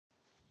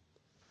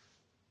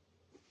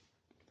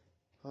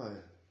Hi,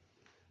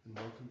 and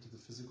welcome to the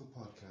Physical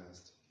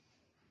Podcast.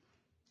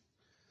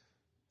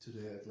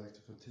 Today I'd like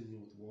to continue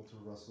with Walter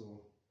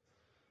Russell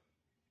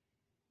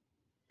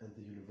and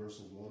the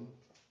Universal One,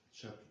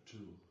 Chapter 2,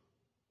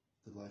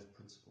 The Life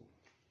Principle.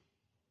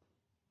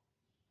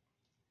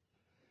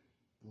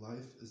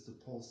 Life is the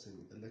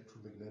pulsing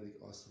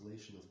electromagnetic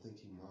oscillation of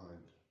thinking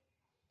mind.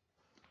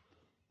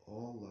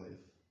 All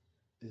life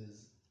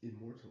is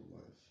immortal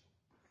life.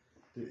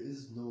 There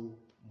is no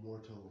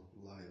mortal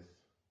life.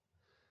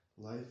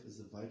 Life is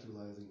a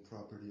vitalizing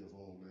property of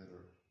all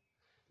matter.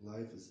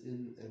 Life is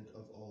in and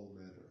of all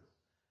matter.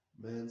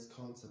 Man's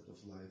concept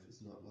of life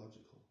is not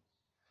logical.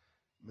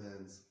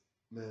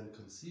 Man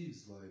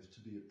conceives life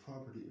to be a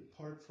property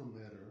apart from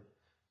matter,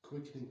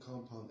 quickening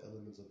compound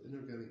elements of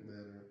inorganic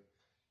matter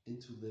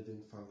into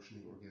living,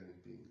 functioning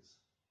organic beings.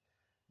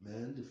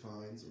 Man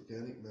defines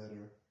organic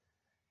matter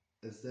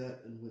as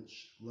that in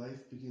which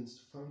life begins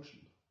to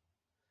function,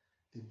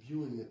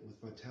 imbuing it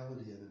with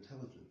vitality and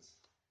intelligence.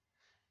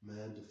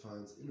 Man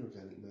defines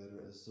inorganic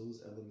matter as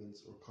those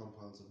elements or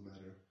compounds of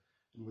matter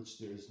in which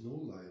there is no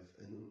life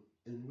and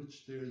in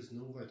which there is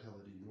no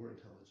vitality nor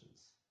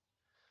intelligence.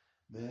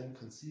 Man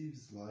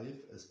conceives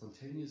life as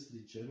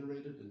spontaneously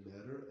generated in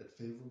matter at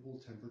favorable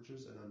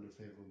temperatures and under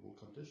favorable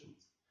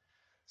conditions.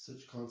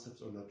 Such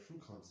concepts are not true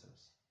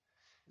concepts.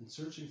 In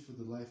searching for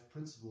the life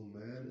principle,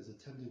 man is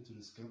attempting to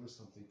discover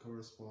something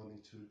corresponding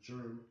to a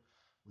germ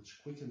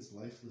which quickens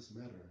lifeless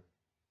matter.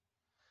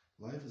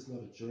 Life is not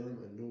a germ,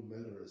 and no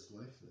matter is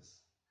lifeless.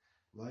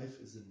 Life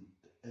is in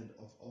and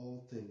of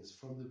all things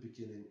from the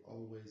beginning,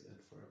 always and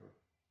forever.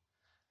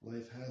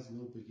 Life has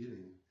no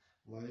beginning.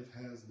 Life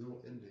has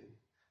no ending.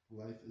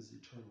 Life is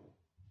eternal.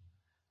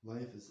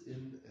 Life is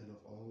in and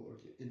of all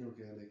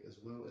inorganic as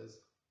well as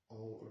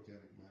all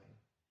organic matter.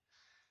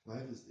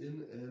 Life is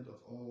in and of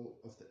all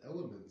of the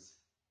elements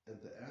and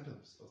the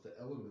atoms of the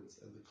elements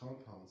and the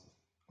compounds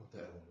of the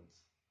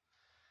elements.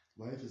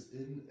 Life is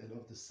in and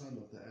of the sun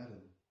of the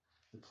atom,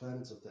 the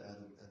planets of the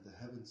atom, and the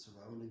heavens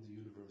surrounding the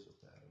universe of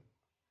the atom.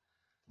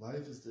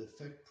 Life is the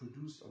effect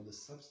produced on the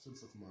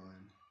substance of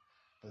mind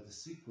by the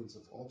sequence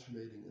of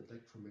alternating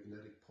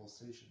electromagnetic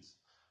pulsations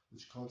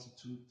which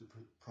constitute the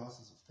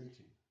process of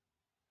thinking.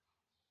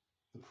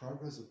 The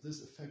progress of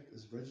this effect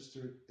is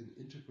registered in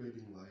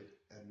integrating light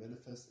and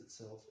manifests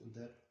itself in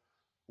that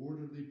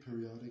orderly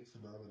periodic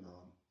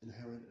phenomenon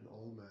inherent in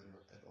all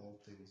matter and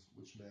all things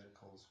which man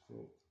calls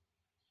growth.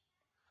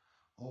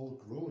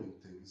 All growing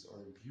things are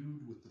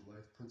imbued with the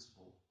life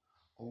principle.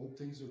 All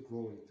things are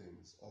growing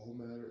things. All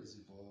matter is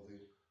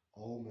evolving.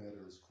 All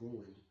matter is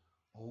growing.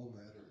 All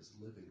matter is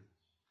living.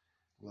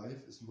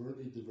 Life is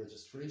merely the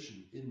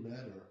registration in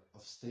matter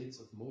of states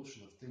of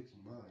motion of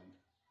thinking mind.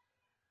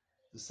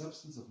 The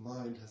substance of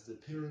mind has the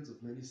appearance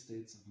of many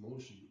states of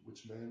motion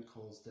which man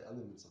calls the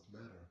elements of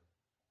matter.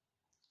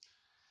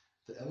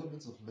 The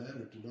elements of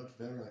matter do not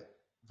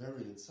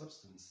vary in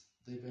substance.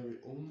 They vary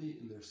only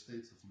in their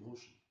states of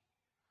motion.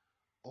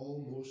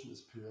 All motion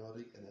is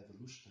periodic and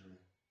evolutionary.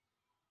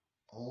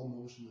 All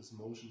motion is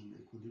motion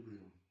in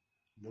equilibrium.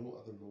 No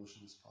other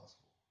motion is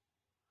possible.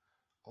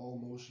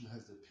 All motion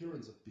has the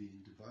appearance of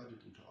being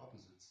divided into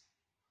opposites.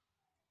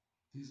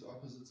 These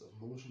opposites of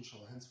motion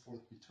shall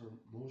henceforth be termed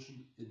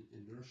motion in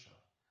inertia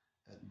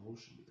and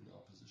motion in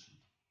opposition.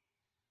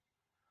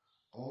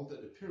 All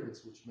that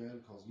appearance which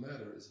man calls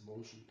matter is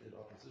motion in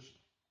opposition.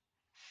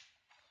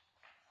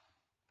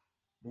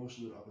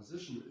 Motion in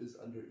opposition is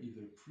under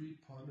either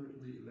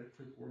preponderantly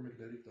electric or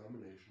magnetic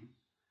domination.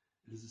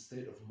 It is a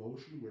state of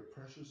motion where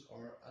pressures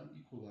are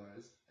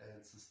unequalized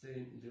and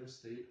sustained in their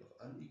state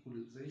of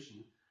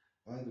unequalization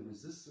by the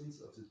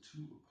resistance of the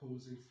two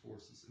opposing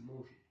forces in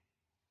motion.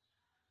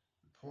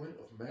 The point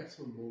of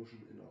maximum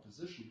motion in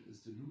opposition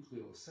is the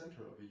nuclear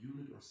center of a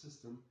unit or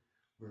system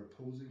where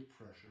opposing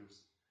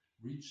pressures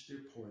reach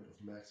their point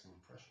of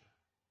maximum pressure.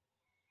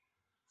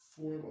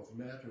 Form of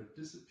matter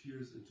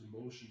disappears into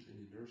motion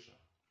in inertia.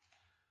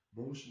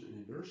 Motion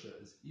in inertia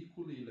is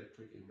equally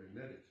electric and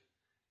magnetic.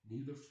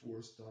 Neither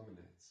force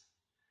dominates.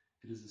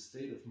 It is a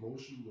state of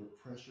motion where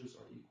pressures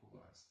are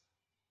equalized.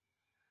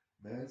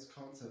 Man's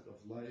concept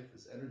of life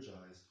is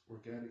energized,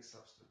 organic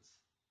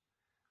substance.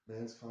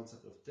 Man's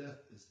concept of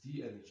death is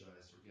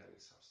de-energized,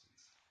 organic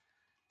substance.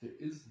 There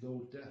is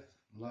no death.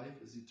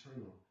 Life is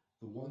eternal.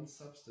 The one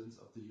substance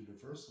of the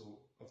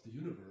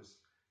universe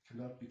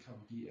cannot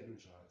become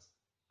de-energized.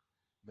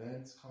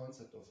 Man's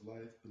concept of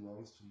life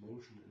belongs to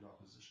motion in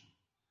opposition.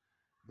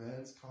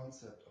 Man's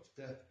concept of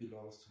death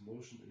belongs to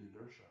motion in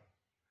inertia.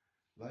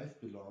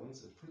 Life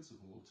belongs, in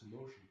principle, to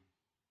motion.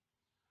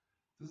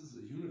 This is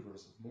a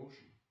universe of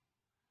motion.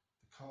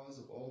 The cause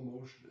of all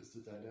motion is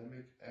the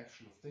dynamic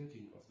action of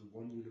thinking of the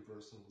one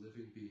universal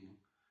living being,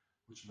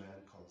 which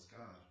man calls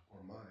God,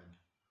 or mind,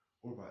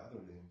 or by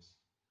other names,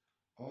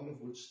 all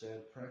of which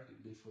stand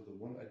practically for the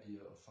one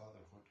idea of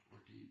fatherhood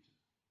or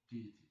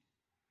deity.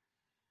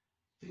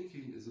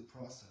 Thinking is a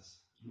process,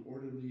 an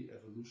orderly,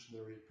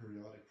 evolutionary,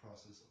 periodic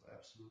process of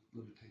absolute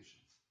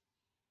limitations.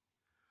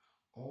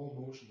 All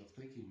motion of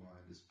thinking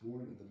mind is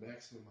born in the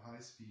maximum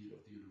high speed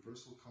of the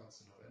universal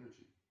constant of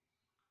energy.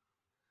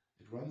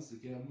 It runs the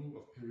gamut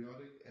of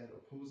periodic and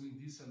opposing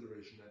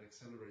deceleration and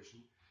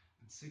acceleration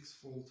in 6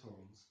 full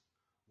tones,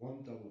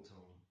 1 double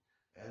tone,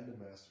 and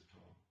a master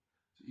tone,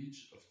 to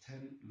each of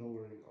 10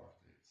 lowering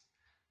octaves,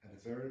 and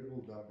a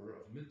variable number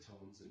of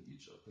midtones in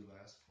each of the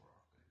last 4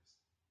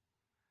 octaves.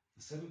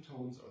 The 7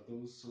 tones are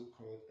those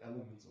so-called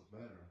elements of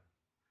matter,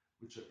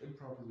 which are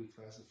improperly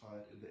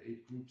classified in the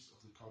 8 groups of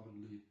the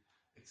commonly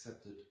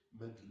accepted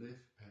Mendeleev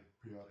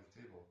periodic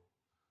table.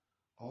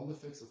 All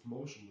effects of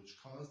motion which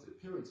cause the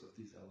appearance of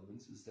these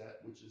elements is that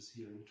which is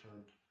herein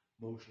termed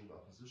motion in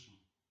opposition.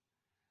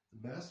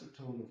 The master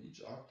tone of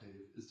each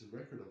octave is the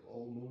record of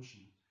all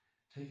motion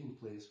taking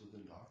place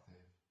within the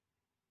octave.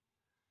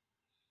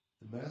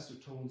 The master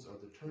tones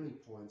are the turning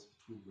points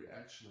between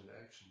reaction and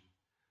action,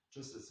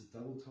 just as the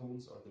double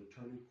tones are the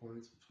turning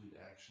points between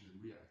action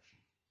and reaction.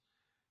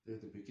 They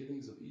are the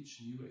beginnings of each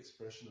new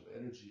expression of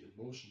energy and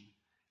motion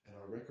and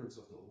are records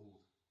of the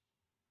old.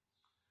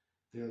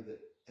 They are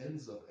the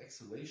ends of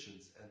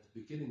exhalations and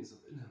the beginnings of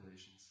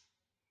inhalations.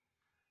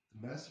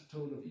 The master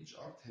tone of each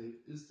octave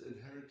is the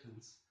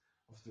inheritance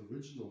of the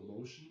original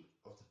motion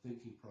of the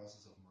thinking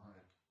process of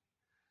mind.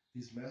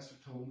 These master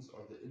tones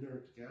are the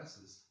inert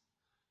gases,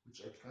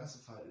 which are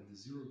classified in the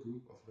 0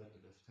 group of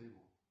Mendeleev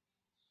table.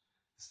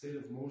 The state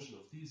of motion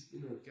of these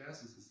inert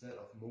gases is that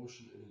of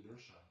motion in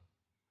inertia.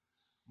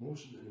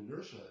 Motion in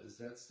inertia is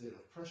that state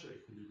of pressure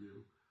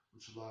equilibrium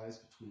which lies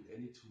between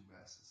any 2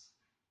 masses.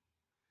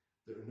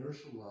 The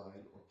inertial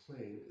line or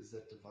plane is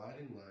that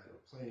dividing line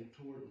or plane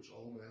toward which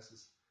all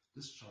masses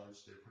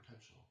discharge their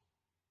potential.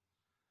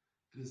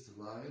 It is the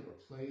line or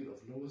plane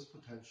of lowest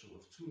potential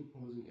of 2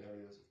 opposing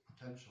areas of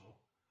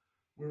potential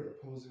where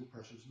opposing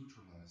pressures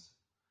neutralize.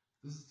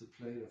 This is the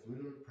plane of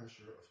minimum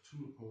pressure of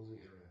 2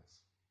 opposing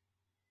areas.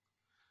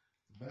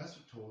 The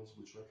master tones,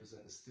 which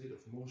represent a state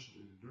of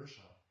motion in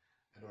inertia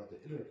and are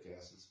the inert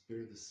gases,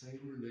 bear the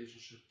same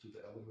relationship to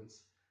the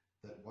elements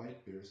that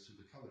white bears to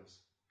the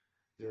colors.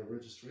 They are a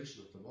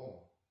registration of them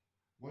all.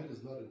 White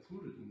is not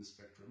included in the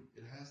spectrum,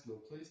 it has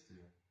no place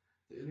there.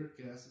 The inert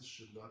gases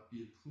should not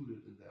be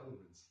included in the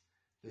elements.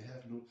 They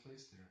have no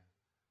place there.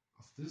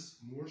 Of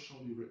this, more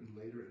shall be written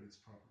later in its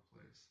proper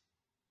place.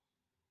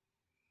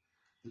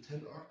 The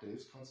 10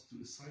 octaves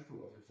constitute a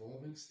cycle of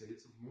evolving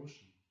states of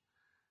motion.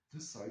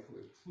 This cycle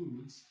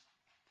includes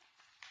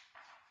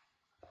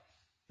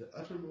the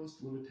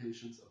uttermost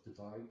limitations of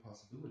divine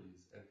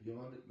possibilities, and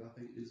beyond it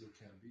nothing is or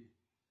can be.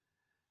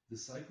 The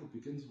cycle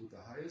begins with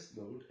the highest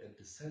note and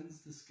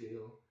descends the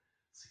scale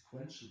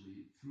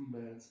sequentially through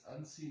man's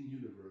unseen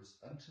universe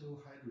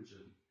until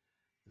hydrogen,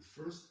 the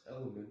first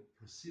element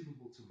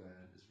perceivable to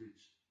man, is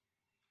reached.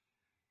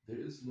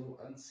 There is no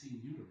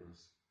unseen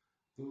universe.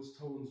 Those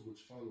tones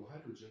which follow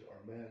hydrogen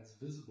are man's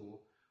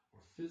visible or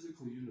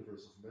physical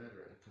universe of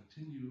matter and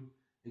continue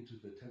into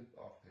the 10th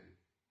octave.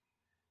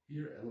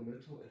 Here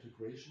elemental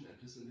integration and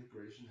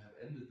disintegration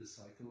have ended the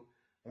cycle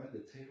by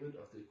the attainment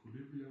of the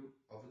equilibrium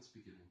of its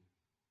beginning.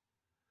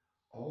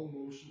 All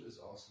motion is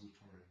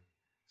oscillatory,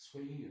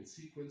 swinging in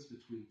sequence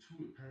between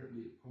 2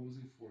 apparently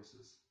opposing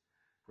forces,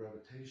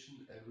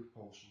 gravitation and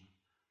repulsion,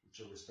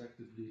 which are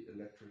respectively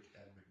electric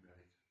and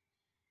magnetic.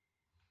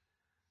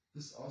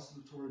 This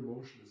oscillatory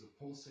motion is a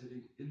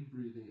pulsating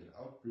inbreathing and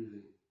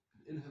outbreathing,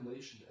 an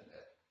inhalation and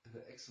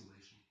an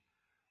exhalation,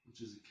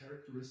 which is a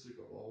characteristic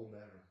of all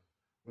matter,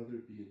 whether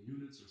it be in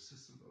units or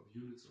system of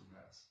units or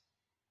mass.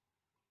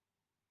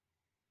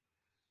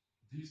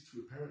 These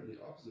 2 apparently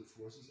opposite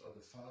forces are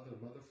the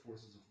father-mother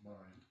forces of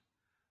mind,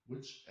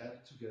 which,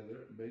 added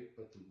together, make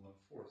but the one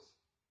force.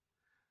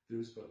 There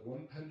is but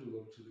one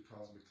pendulum to the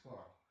cosmic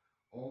clock.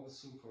 All the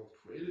so-called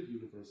created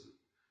universe of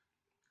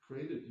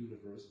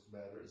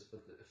matter is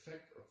but the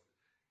effect of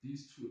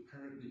these 2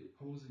 apparently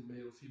opposing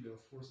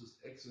male-female forces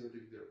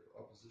exerting their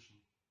opposition.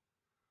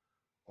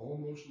 All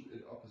motion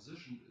in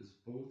opposition is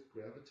both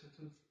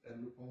gravitative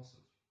and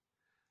repulsive.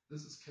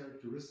 This is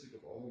characteristic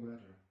of all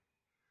matter.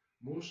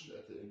 Motion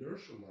at the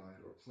inertial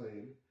line or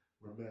plane,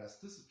 where mass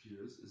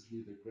disappears, is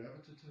neither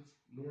gravitative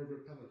nor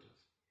repellative.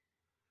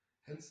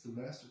 Hence the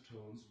master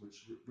tones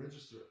which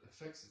register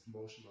effects of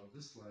motion on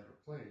this line or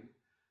plane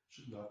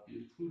should not be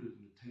included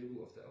in the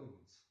table of the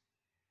elements.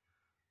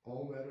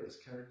 All matter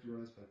is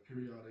characterized by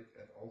periodic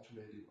and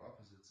alternating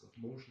opposites of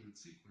motion in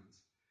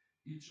sequence,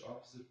 each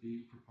opposite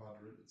being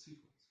preponderant in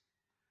sequence.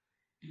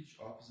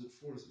 Each opposite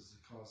force is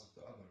the cause of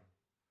the other.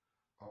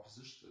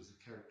 Opposition is a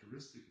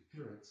characteristic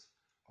appearance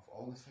of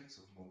all effects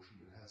of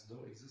motion and has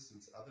no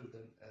existence other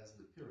than as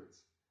an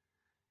appearance.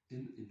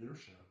 In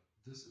inertia,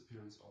 this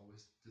appearance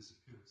always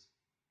disappears.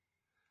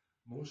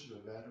 Motion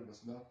and matter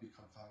must not be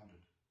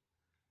confounded.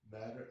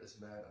 Matter, as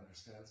man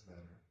understands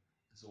matter,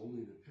 is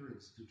only an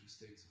appearance due to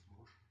states of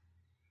motion.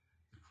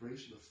 The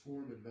creation of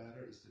form and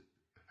matter is the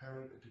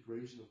apparent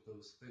integration of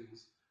those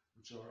things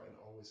which are and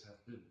always have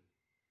been.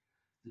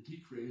 The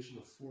decreation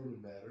of form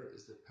and matter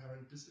is the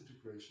apparent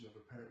disintegration of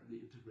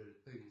apparently integrated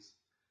things.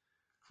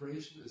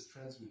 Creation is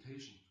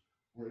transmutation,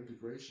 or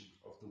integration,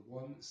 of the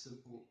one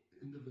simple,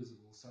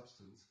 indivisible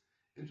substance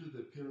into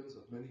the appearance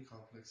of many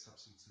complex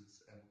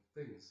substances and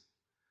things.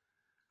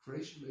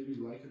 Creation may be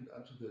likened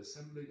unto the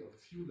assembling of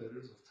a few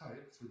letters of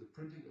type for the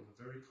printing of a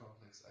very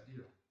complex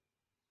idea.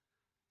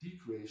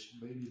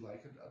 Decreation may be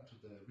likened unto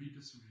the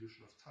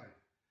redistribution of type,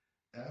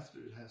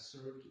 after it has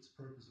served its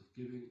purpose of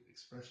giving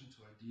expression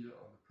to idea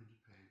on the printed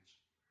page.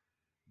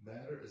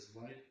 Matter is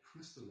light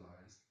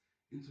crystallized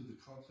into the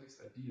complex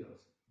idea of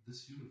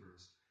this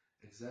universe,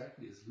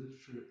 exactly as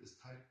literature is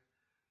type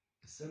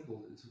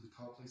assembled into the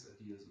complex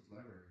ideas of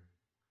library.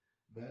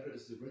 Matter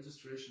is the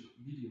registration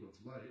medium of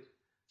light,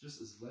 just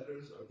as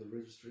letters are the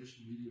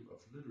registration medium of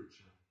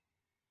literature.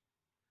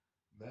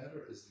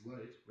 Matter is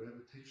light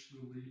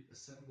gravitationally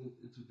assembled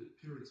into the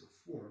appearance of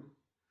form,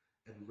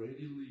 and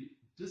radially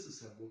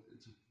disassembled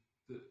into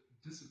the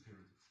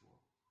disappearance of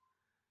form.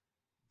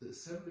 The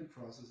assembling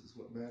process is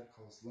what man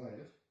calls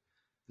life.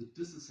 The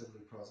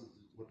disassembling process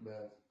is what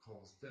man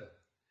calls death.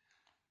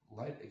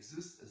 Light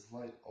exists as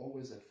light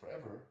always and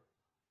forever.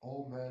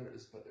 All matter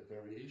is but a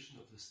variation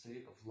of the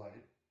state of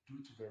light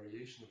due to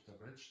variation of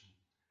dimension,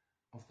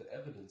 of the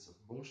evidence of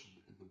motion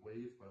in the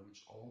wave by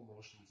which all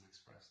motion is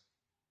expressed.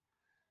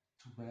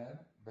 To man,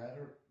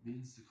 matter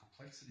means the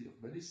complexity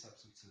of many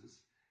substances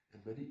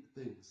and many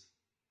things.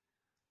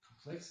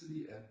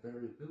 Complexity and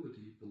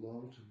variability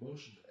belong to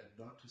motion and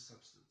not to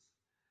substance.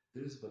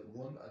 There is but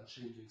one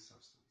unchanging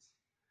substance.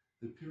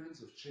 The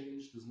appearance of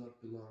change does not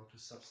belong to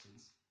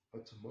substance,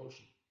 but to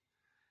motion.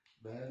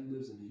 Man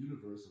lives in a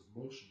universe of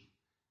motion,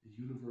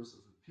 a universe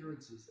of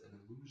appearances and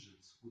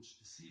illusions which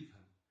deceive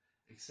him,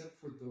 except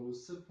for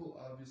those simple,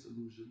 obvious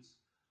illusions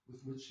with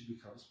which he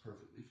becomes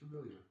perfectly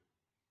familiar.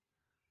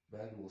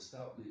 Man will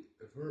stoutly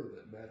aver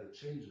that matter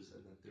changes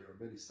and that there are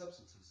many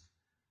substances,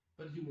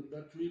 but he would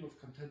not dream of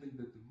contending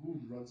that the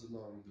moon runs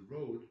along the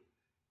road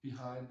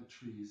behind the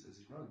trees as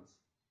he runs.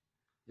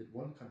 Yet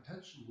one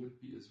contention would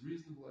be as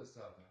reasonable as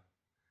the other.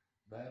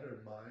 Matter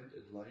and mind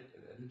and light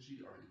and energy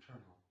are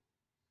eternal.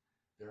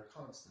 They are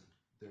constant,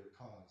 they are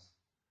cause.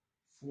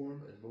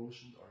 Form and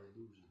motion are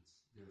illusions,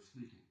 they are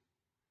fleeting,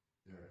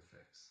 they are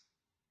effects.